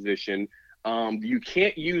play the position. You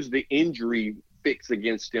can't use the injury fix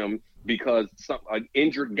against him because an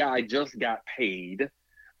injured guy just got paid.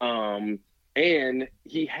 And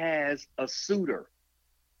he has a suitor.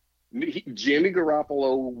 Jimmy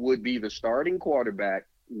Garoppolo would be the starting quarterback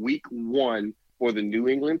week 1 for the New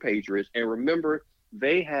England Patriots. And remember,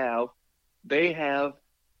 they have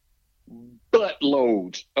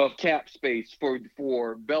buttloads of cap space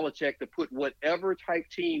for Belichick to put whatever type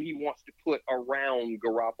team he wants to put around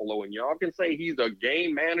Garoppolo. And y'all can say he's a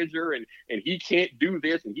game manager and he can't do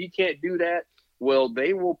this and he can't do that. Well,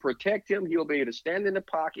 they will protect him. He'll be able to stand in the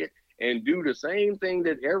pocket and do the same thing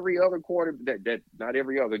that every other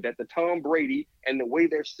that the Tom Brady and the way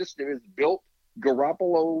their system is built.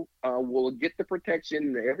 Garoppolo will get the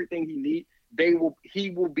protection and everything he needs. He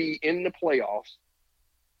will be in the playoffs,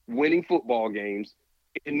 winning football games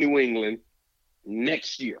in New England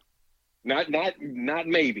next year. Not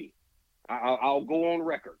maybe. I'll go on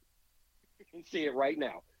record and say it right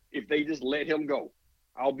now. If they just let him go.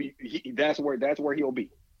 That's where he'll be.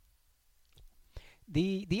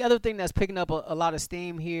 The other thing that's picking up a lot of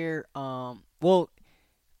steam here, let me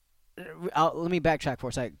backtrack for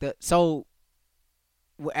a sec. So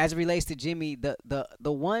as it relates to Jimmy, the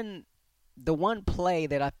one play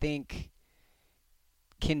that I think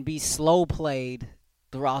can be slow played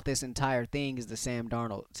throughout this entire thing is the Sam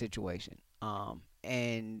Darnold situation.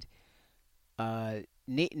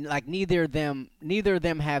 Neither of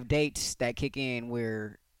them have dates that kick in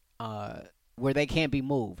where they can't be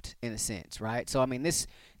moved in a sense, right? So I mean,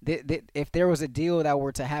 if there was a deal that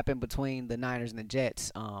were to happen between the Niners and the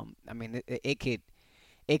Jets, it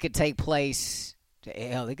could take place.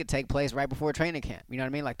 Hell, it could take place right before training camp. You know what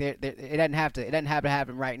I mean? Like it doesn't have to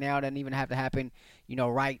happen right now. It doesn't even have to happen,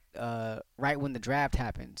 right when the draft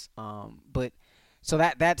happens. But so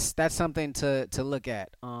that's something to look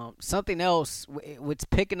at. Something else, what's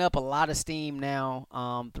picking up a lot of steam now,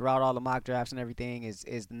 throughout all the mock drafts and everything, is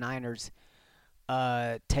the Niners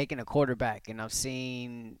taking a quarterback, and I've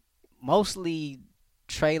seen mostly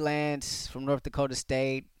Trey Lance from North Dakota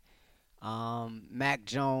State. Mac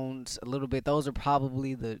Jones a little bit. Those are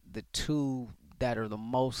probably the two that are the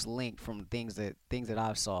most linked from things that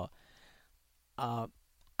I saw.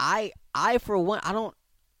 I for one, I don't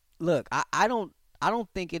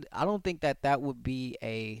think that would be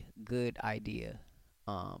a good idea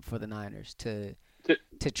for the Niners to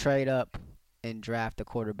trade up and draft a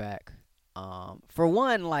quarterback. For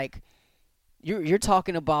one, like you're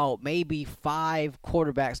talking about maybe 5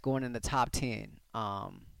 quarterbacks going in the top 10.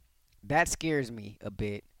 That scares me a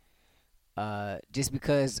bit, just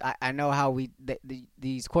because I know how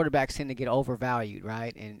these quarterbacks tend to get overvalued,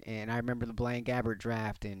 right? And I remember the Blaine Gabbert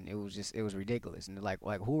draft, and it was ridiculous. And like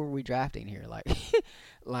who are we drafting here?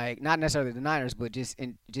 Like not necessarily the Niners, but just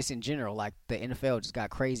in general, like the NFL just got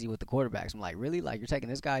crazy with the quarterbacks. I'm like, really? Like you're taking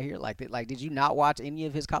this guy here? Like did you not watch any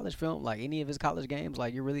of his college film? Like any of his college games?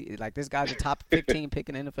 Like you're really like this guy's a top 15 pick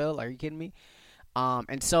in the NFL? Like, are you kidding me?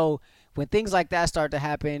 And so when things like that start to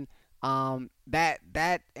happen. That's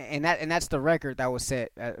the record that was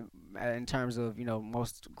set in terms of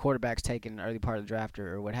most quarterbacks taken in the early part of the draft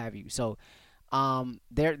or what have you. So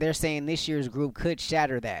they're saying this year's group could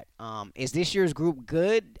shatter that. Is this year's group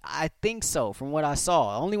good? I think so. From what I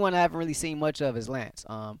saw, the only one I haven't really seen much of is Lance.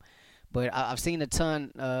 But I've seen a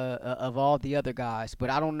ton of all the other guys. But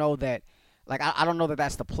I don't know that. Like I don't know that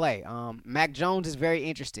that's the play. Mac Jones is very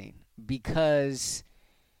interesting because.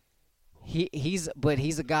 He's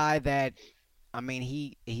a guy that, I mean,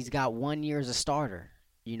 he's got 1 year as a starter,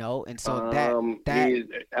 and so that he's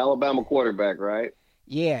Alabama quarterback, right?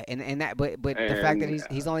 Yeah, and the fact that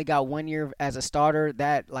he's only got 1 year as a starter,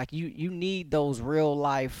 that like you need those real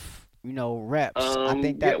life reps. I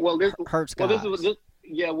think that hurts guys. This is just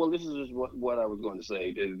what I was going to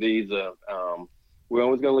say. These we're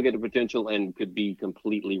always going to look at the potential and could be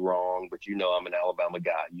completely wrong, but I'm an Alabama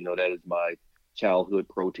guy. That is my childhood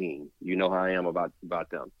protein. You know how I am about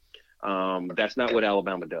them. That's not what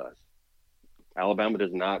Alabama does. Alabama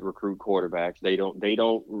does not recruit quarterbacks. They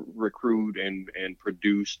don't recruit and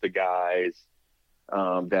produce the guys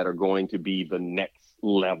that are going to be the next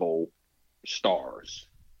level stars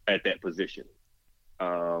at that position.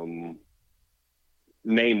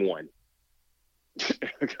 Name one.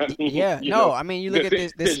 I mean, you look at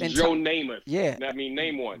this Joe Namath. Yeah, I mean,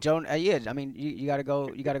 name one. Joe. I mean, you got to go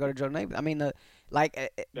to Joe Namath. I mean,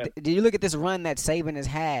 do you look at this run that Saban has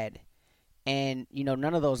had, and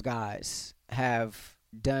none of those guys have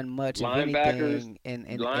done much of anything in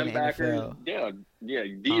the NFL.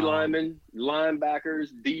 D linemen, linebackers,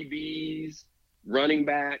 DBs, running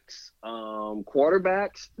backs,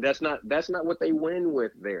 quarterbacks. That's not what they win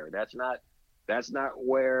with there. That's not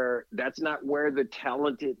where the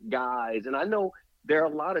talented guys, and I know there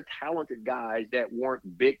are a lot of talented guys that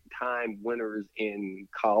weren't big time winners in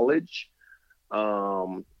college,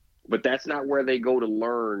 but that's not where they go to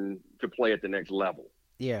learn to play at the next level.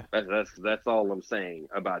 Yeah, that's all I'm saying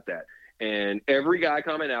about that. And every guy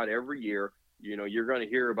coming out every year, you're going to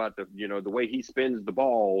hear about the way he spins the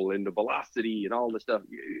ball and the velocity and all the stuff.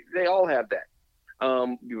 They all have that.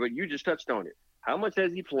 But you just touched on it. How much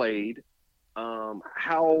has he played?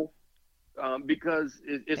 Because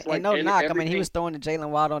it's like no knock. I mean, he was throwing to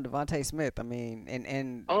Jalen Waddle and Devontae Smith. I mean,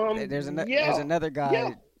 and there's another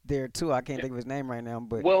guy there too. I can't think of his name right now,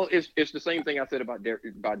 but it's the same thing I said about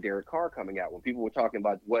Derek Carr coming out when people were talking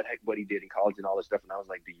about what he did in college and all this stuff, and I was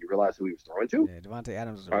like, do you realize who he was throwing to? Yeah, Devontae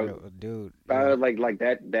Adams is a real dude. Like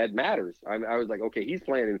that matters. I was like, okay, he's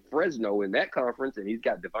playing in Fresno in that conference, and he's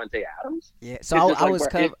got Devontae Adams. Yeah, so I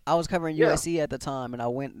was covering USC at the time, and I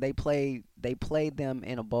went. They played them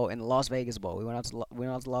in a bowl in the Las Vegas Bowl. We went out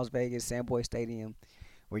to Las Vegas, Sandboy Stadium.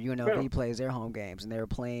 where UNLV plays their home games, and they were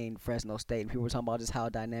playing Fresno State, and people were talking about just how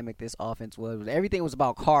dynamic this offense was. Everything was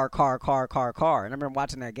about car. And I remember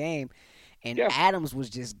watching that game, and Adams was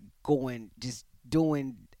just doing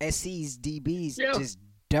SC's DBs just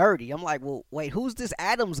dirty. I'm like, well, wait, who's this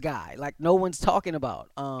Adams guy? Like, no one's talking about.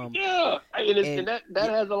 And that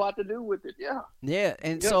has a lot to do with it.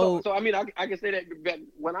 And so I mean, I can say that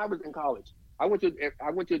when I was in college, I went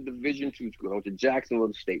to a Division II school. I went to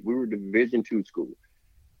Jacksonville State. We were a Division II school.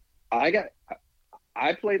 I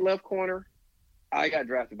played left corner. I got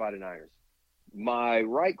drafted by the Niners. My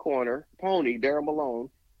right corner, Pony, Darryl Malone,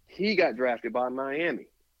 he got drafted by Miami.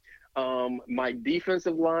 My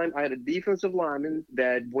defensive line, I had a defensive lineman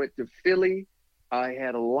that went to Philly. I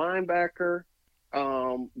had a linebacker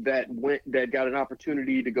that got an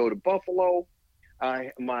opportunity to go to Buffalo.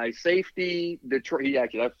 My safety, Detroit.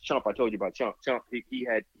 That's Chump. I told you about Chump. Chump.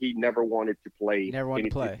 He never wanted to play. Never wanted to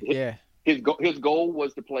play. His goal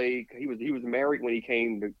was to play. He was married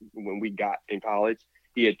when we got in college.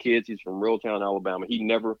 He had kids. He's from Reeltown, Alabama.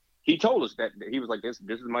 He told us that he was like, this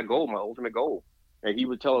is my goal, my ultimate goal. And he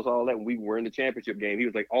would tell us all that when we were in the championship game. He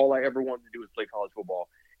was like, all I ever wanted to do was play college football.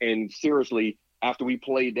 And seriously, after we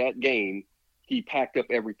played that game, he packed up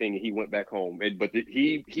everything and he went back home. But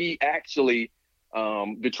he actually,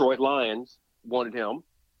 Detroit Lions wanted him,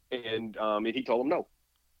 and he told them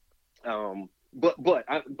no.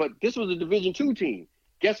 But this was a Division II team.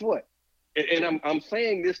 Guess what? And I'm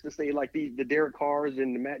saying this to say, like, the Derek Carrs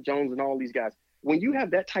and the Matt Jones and all these guys, when you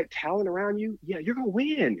have that type talent around you, you're gonna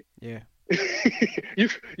win. Yeah.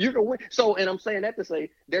 You're gonna win. So, and I'm saying that to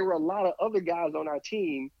say there were a lot of other guys on our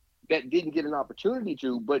team that didn't get an opportunity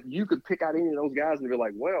to, but you could pick out any of those guys and be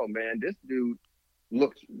like, well, man, this dude they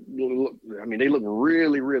look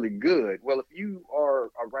really, really good. Well, if you are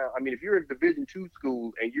around, if you're a Division II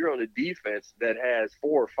school and you're on a defense that has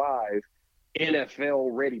 4 or 5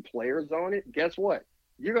 NFL-ready players on it, guess what?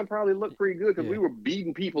 You're gonna probably look pretty good because we were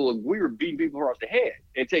beating people across the head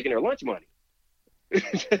and taking their lunch money.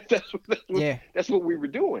 That's what we were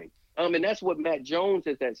doing. And that's what Matt Jones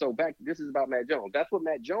has had. So this is about Matt Jones. That's what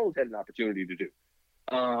Matt Jones had an opportunity to do.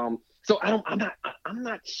 So I'm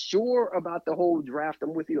not sure about the whole draft.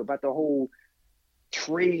 I'm with you about the whole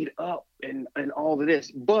trade up and all of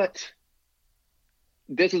this, but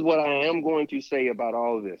this is what I am going to say about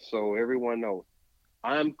all of this. So everyone knows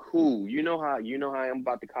I'm cool. You know how I am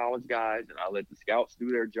about the college guys, and I let the scouts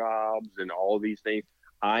do their jobs and all these things.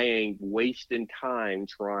 I ain't wasting time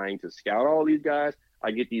trying to scout all these guys.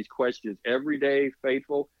 I get these questions every day,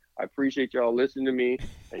 Faithful. I appreciate y'all listening to me,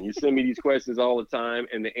 and you send me these questions all the time,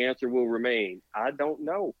 and the answer will remain, I don't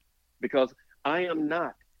know, because I am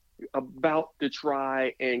not about to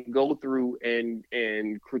try and go through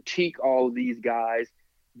and critique all of these guys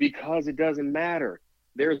because it doesn't matter.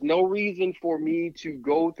 There's no reason for me to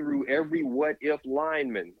go through every what-if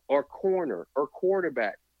lineman or corner or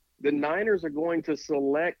quarterback. The Niners are going to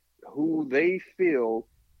select who they feel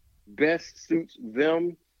best suits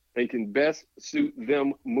them and can best suit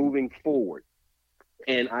them moving forward.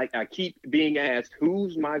 And I keep being asked,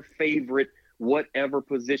 who's my favorite whatever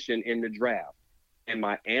position in the draft? And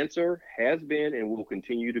my answer has been and will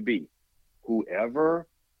continue to be, whoever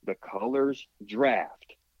the Colors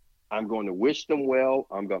draft. I'm going to wish them well.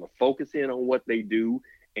 I'm going to focus in on what they do,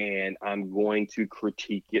 and I'm going to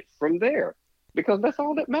critique it from there because that's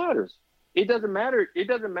all that matters. It doesn't matter. It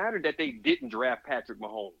doesn't matter that they didn't draft Patrick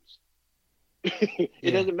Mahomes.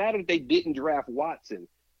 It doesn't matter that they didn't draft Watson.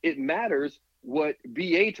 It matters what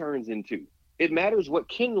BA turns into. It matters what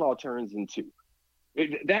Kinlaw turns into.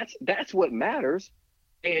 That's what matters.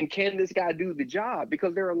 And can this guy do the job?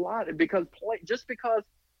 Because there are a lot. Because like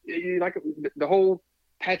the whole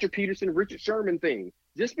Patrick Peterson, Richard Sherman thing.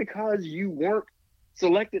 Just because you weren't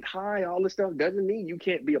selected high, all this stuff doesn't mean you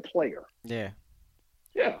can't be a player. Yeah.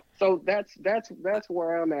 Yeah. So that's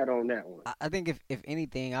where I'm at on that one. I think if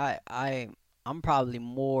anything, I'm probably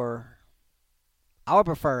more. I would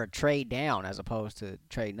prefer a trade down as opposed to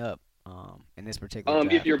trading up. In this particular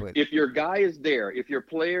draft. If your guy is there, if your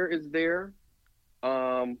player is there,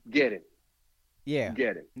 get him. Yeah.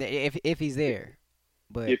 Get him. If he's there.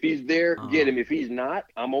 But if he's there, get him. If he's not,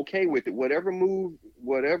 I'm okay with it. Whatever move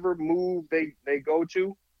they go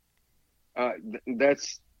to,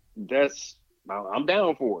 that's I'm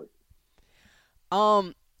down for it.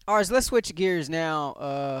 All right, so let's switch gears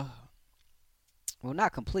now. Well,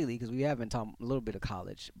 not completely because we have been talking a little bit of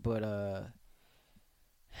college, but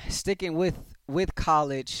sticking with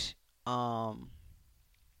college, your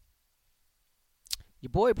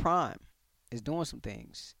boy Prime is doing some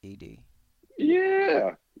things. ED.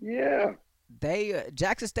 Yeah. They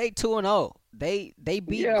Jackson State 2-0. They beat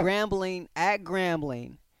Yeah. Grambling at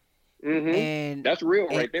Grambling. And That's real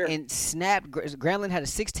right there. And snapped. Grambling had a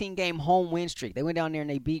 16-game home win streak. They went down there and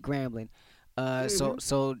they beat Grambling.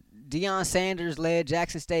 So Deion Sanders led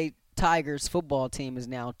Jackson State Tigers football team is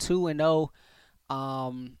now 2-0.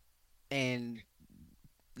 And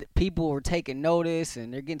people were taking notice,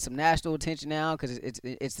 and they're getting some national attention now because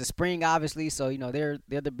it's the spring, obviously. So they're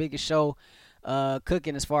the biggest show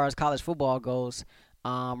cooking as far as college football goes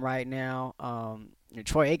right now.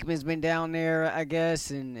 Troy Aikman's been down there, I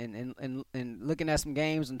guess, and looking at some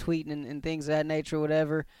games and tweeting and things of that nature,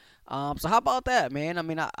 whatever. So how about that, man? I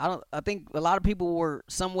mean, I think a lot of people were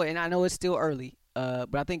somewhat, and I know it's still early,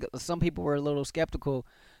 but I think some people were a little skeptical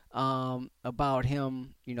about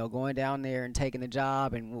him, going down there and taking the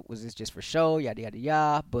job, and was this just for show, yada yada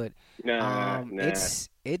yada. But Nah.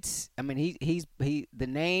 it's I mean he's the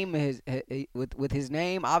name is with his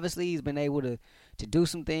name, obviously he's been able to do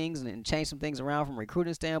some things and change some things around from a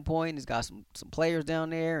recruiting standpoint. He's got some players down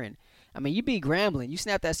there, and I mean you beat Grambling, you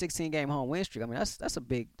snapped that 16-game home win streak. I mean that's a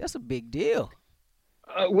big deal.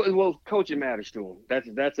 Well, coaching matters to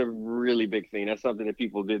him. That's a really big thing. That's something that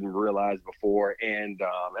people didn't realize before. And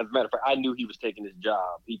as a matter of fact, I knew he was taking his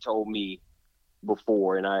job. He told me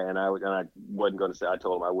before, and I wasn't going to say. I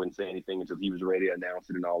told him I wouldn't say anything until he was ready to announce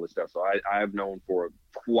it and all this stuff. So I've known for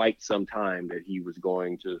quite some time that he was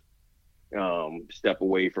going to step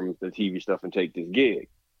away from the TV stuff and take this gig,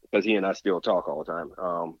 because he and I still talk all the time.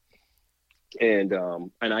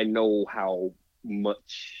 And I know how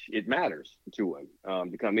much it matters to him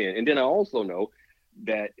to come in. And then I also know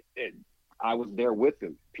that I was there with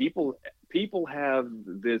him. People have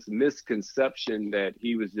this misconception that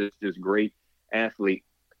he was just this great athlete,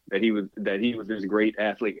 that he was this great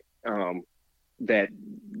athlete that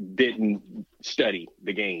didn't study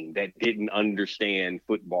the game, that didn't understand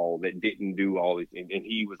football, that didn't do all this, and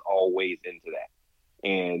he was always into that,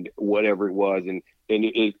 and whatever it was. And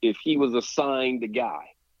if he was assigned a guy,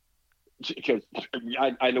 because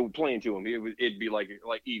I know playing to him, it'd be like,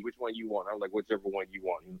 E, which one you want? I was like, whichever one you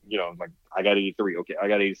want. Like, I got 83. Okay, I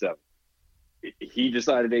got 87. He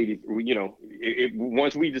decided 80.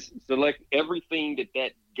 Once we just select everything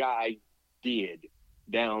that guy did,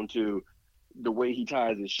 down to the way he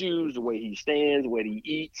ties his shoes, the way he stands, what he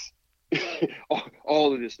eats,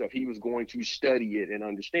 all of this stuff, he was going to study it and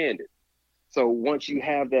understand it. So once you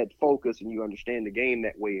have that focus and you understand the game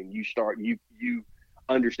that way, and you start, you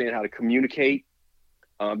understand how to communicate,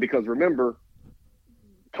 because remember,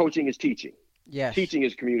 coaching is teaching. Yes. Teaching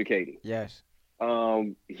is communicating. Yes.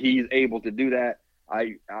 He's able to do that.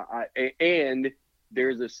 And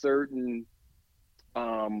there's a certain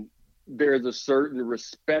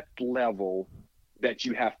respect level that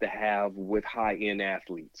you have to have with high-end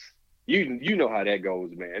athletes. You know how that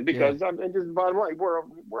goes, man. Because I'm just bottom line, we're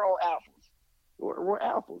all alphas. We're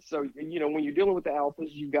alphas. So when you're dealing with the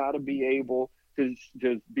alphas, you got to be able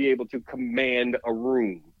to command a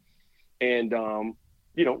room, and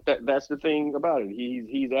that's the thing about it.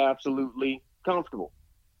 He's absolutely comfortable,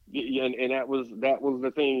 and that was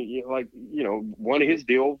the thing. One of his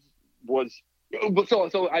deals was,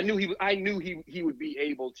 so I knew he would be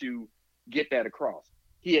able to get that across.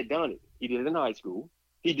 He had done it. He did it in high school.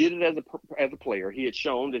 He did it as a player. He had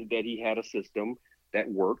shown that he had a system that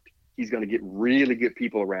worked. He's going to get really good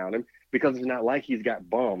people around him, because it's not like he's got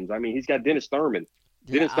bums. I mean, he's got Dennis Thurman.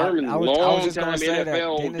 Dennis Thurman, I was just long-time say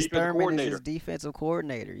NFL that. Dennis Thurman coordinator. is his defensive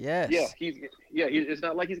coordinator. Yes. Yeah, it's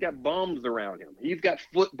not like he's got bums around him. He's got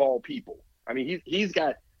football people. I mean, he's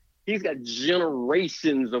got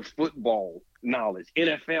generations of football knowledge,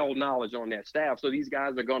 NFL knowledge on that staff. So these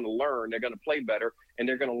guys are going to learn. They're going to play better, and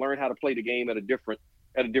they're going to learn how to play the game at a different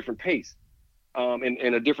pace,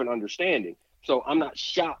 and a different understanding. So I'm not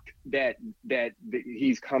shocked that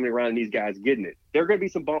he's coming around and these guys getting it. There are going to be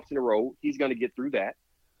some bumps in the road. He's going to get through that.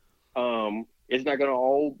 It's not going to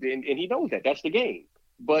all, and he knows that. That's the game.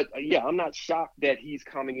 But I'm not shocked that he's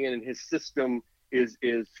coming in and his system is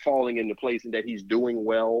falling into place and that he's doing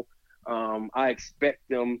well. I expect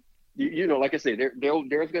them, like I said,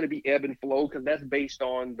 there's going to be ebb and flow, because that's based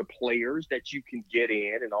on the players that you can get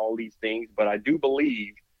in and all these things. But I do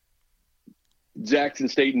believe Jackson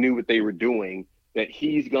State knew what they were doing, that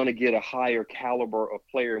he's going to get a higher caliber of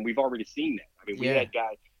player, and we've already seen that. I mean, we had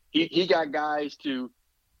guys. He got guys to,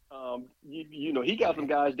 he got some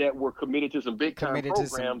guys that were committed to some big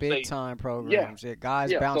time programs. Yeah,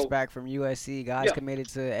 guys bounced back from USC. Guys committed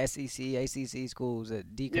to SEC, ACC schools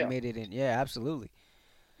that decommitted, and absolutely.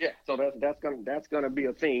 Yeah, so that's gonna be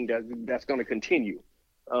a thing that's gonna continue.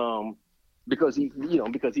 Because he's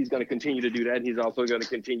going to continue to do that, and he's also going to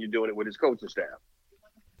continue doing it with his coaching staff.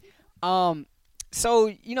 So,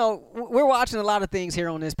 you know, we're watching a lot of things here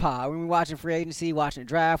on this pod. We're watching free agency, watching the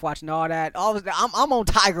draft, watching all that. I'm on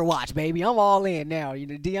Tiger Watch, baby. I'm all in now. You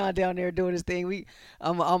know, Deion down there doing his thing.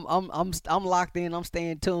 I'm locked in. I'm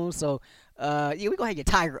staying tuned. So, yeah, we're gonna get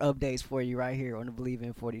Tiger updates for you right here on the Believe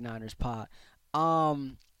in 49ers pod.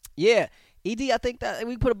 Yeah, ED, I think that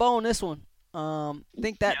we put a bow on this one. I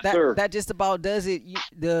think that just about does it.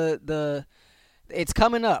 It's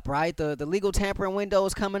coming up, right? The legal tampering window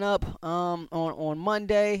is coming up on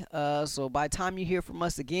Monday. So by the time you hear from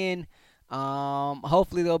us again,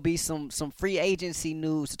 hopefully there'll be some free agency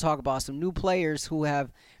news to talk about, some new players who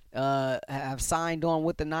have signed on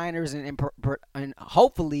with the Niners, and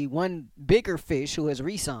hopefully one bigger fish who has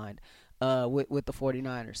re-signed with the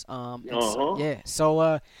 49ers.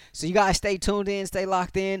 So you guys stay tuned in, stay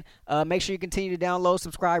locked in. Make sure you continue to download,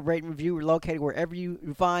 subscribe, rate, and review. We're located wherever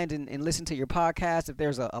you find and listen to your podcast. If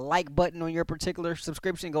there's a like button on your particular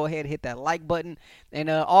subscription, go ahead and hit that like button. And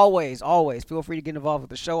always feel free to get involved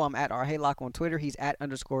with the show. I'm at RHaylock on Twitter. He's at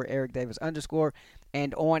 _Eric Davis _.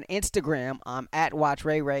 And on Instagram, I'm at Watch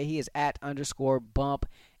Ray Ray. He is at _Bump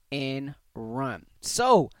and Run.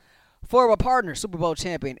 So, for our partner, Super Bowl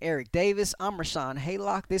champion Eric Davis, I'm Rashawn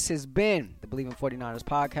Haylock. This has been the Believe in 49ers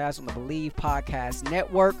podcast on the Believe Podcast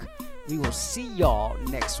Network. We will see y'all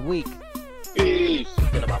next week. Peace.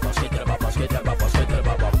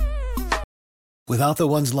 Without the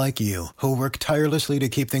ones like you, who work tirelessly to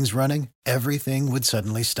keep things running, everything would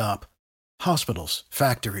suddenly stop. Hospitals,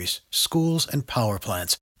 factories, schools, and power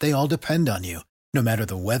plants, they all depend on you. No matter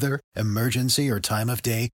the weather, emergency, or time of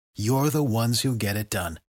day, you're the ones who get it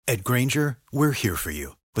done. At Grainger, we're here for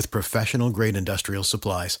you with professional-grade industrial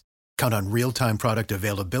supplies. Count on real-time product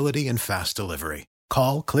availability and fast delivery.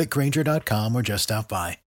 Call, click Grainger.com, or just stop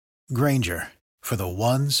by. Grainger, for the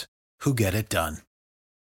ones who get it done.